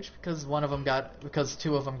the edge because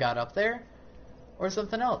two of them got up there, or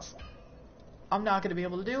something else, I'm not gonna be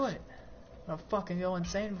able to do it. I'm gonna fucking go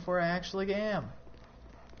insane before I actually am.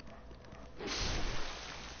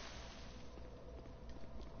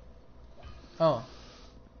 Oh,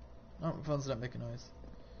 my phone's not making noise.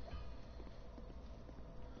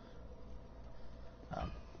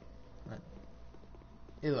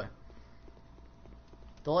 Either way,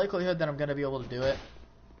 the likelihood that I'm gonna be able to do it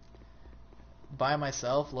by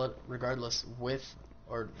myself, regardless, let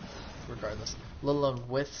alone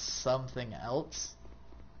with something else,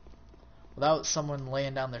 without someone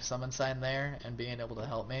laying down their summon sign there and being able to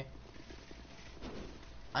help me,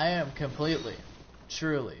 I am completely,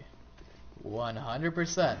 truly,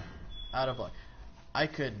 100% out of luck. I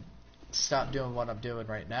could stop doing what I'm doing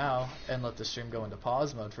right now and let the stream go into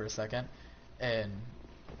pause mode for a second and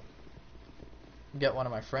get one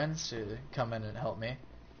of my friends to come in and help me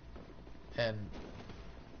and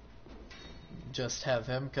just have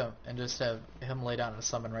him come and just have him lay down a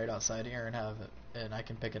summon right outside here and I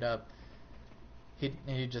can pick it up.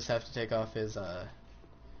 He'd just have to take off his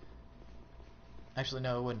actually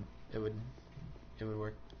no, it wouldn't. It would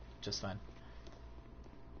work just fine.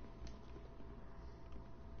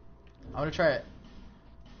 I'm gonna try it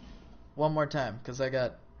one more time because I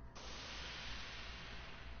got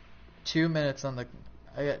 2 minutes on the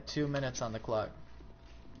clock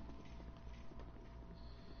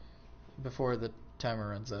before the timer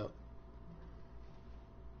runs out.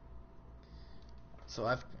 So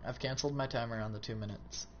I've canceled my timer on the 2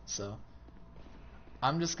 minutes. So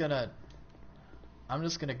I'm just gonna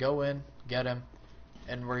go in, get him,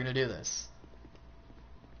 and we're gonna do this.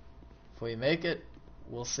 If we make it,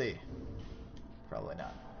 we'll see. Probably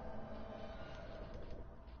not.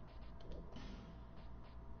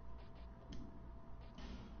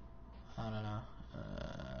 I don't know.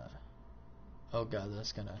 Oh god,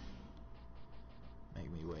 that's gonna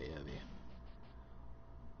make me way heavy.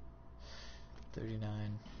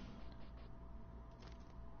 39.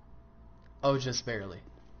 Oh, just barely.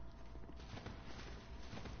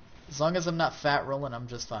 As long as I'm not fat rolling, I'm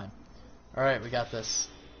just fine. Alright, we got this.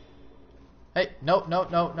 Hey, no.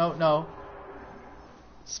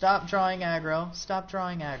 Stop drawing aggro. Stop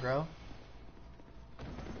drawing aggro.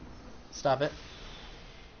 Stop it.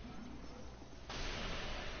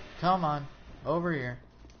 Come on. Over here.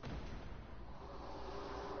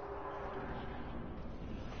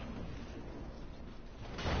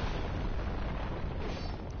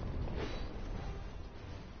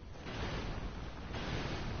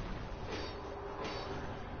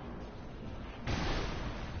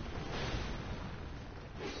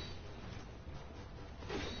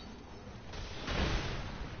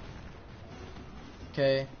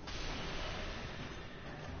 Okay.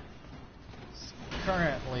 It's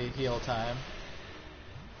currently heal time.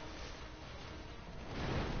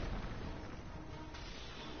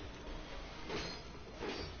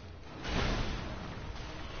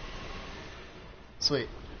 Sweet.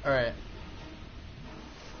 Alright.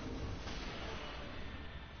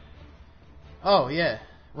 Oh, yeah.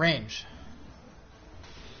 Range.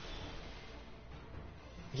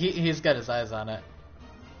 He's got his eyes on it.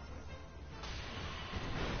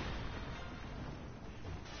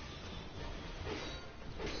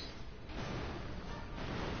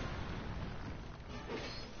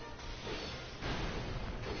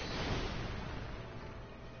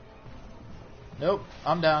 Nope,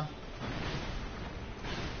 I'm down.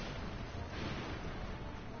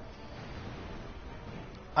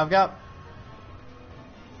 I've got...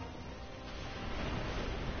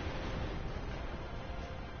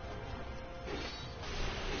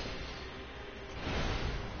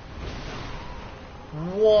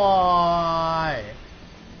 Why?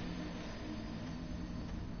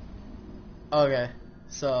 Okay,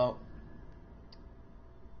 so...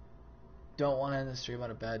 Don't want to end the stream on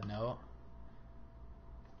a bad note.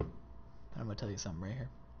 I'm gonna tell you something right here.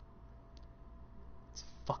 It's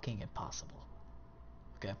fucking impossible.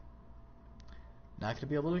 Okay? Not gonna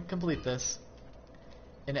be able to complete this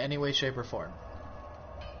in any way, shape, or form.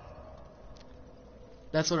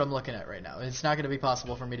 That's what I'm looking at right now. It's not gonna be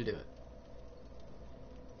possible for me to do it.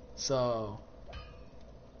 So...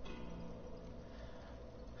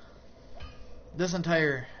 this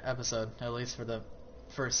entire episode, at least for the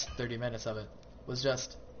first 30 minutes of it, was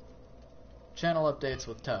just channel updates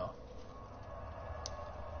with Toe.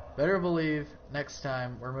 Better believe next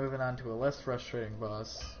time we're moving on to a less frustrating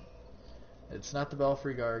boss. It's not the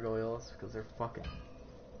Belfry Gargoyles, because they're fucking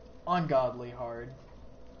ungodly hard.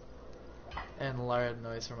 And loud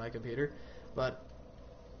noise from my computer. But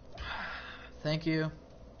thank you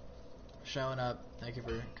for showing up. Thank you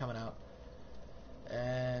for coming out.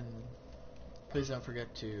 And please don't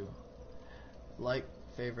forget to like,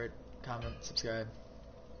 favorite, comment, subscribe,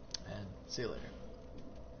 and see you later.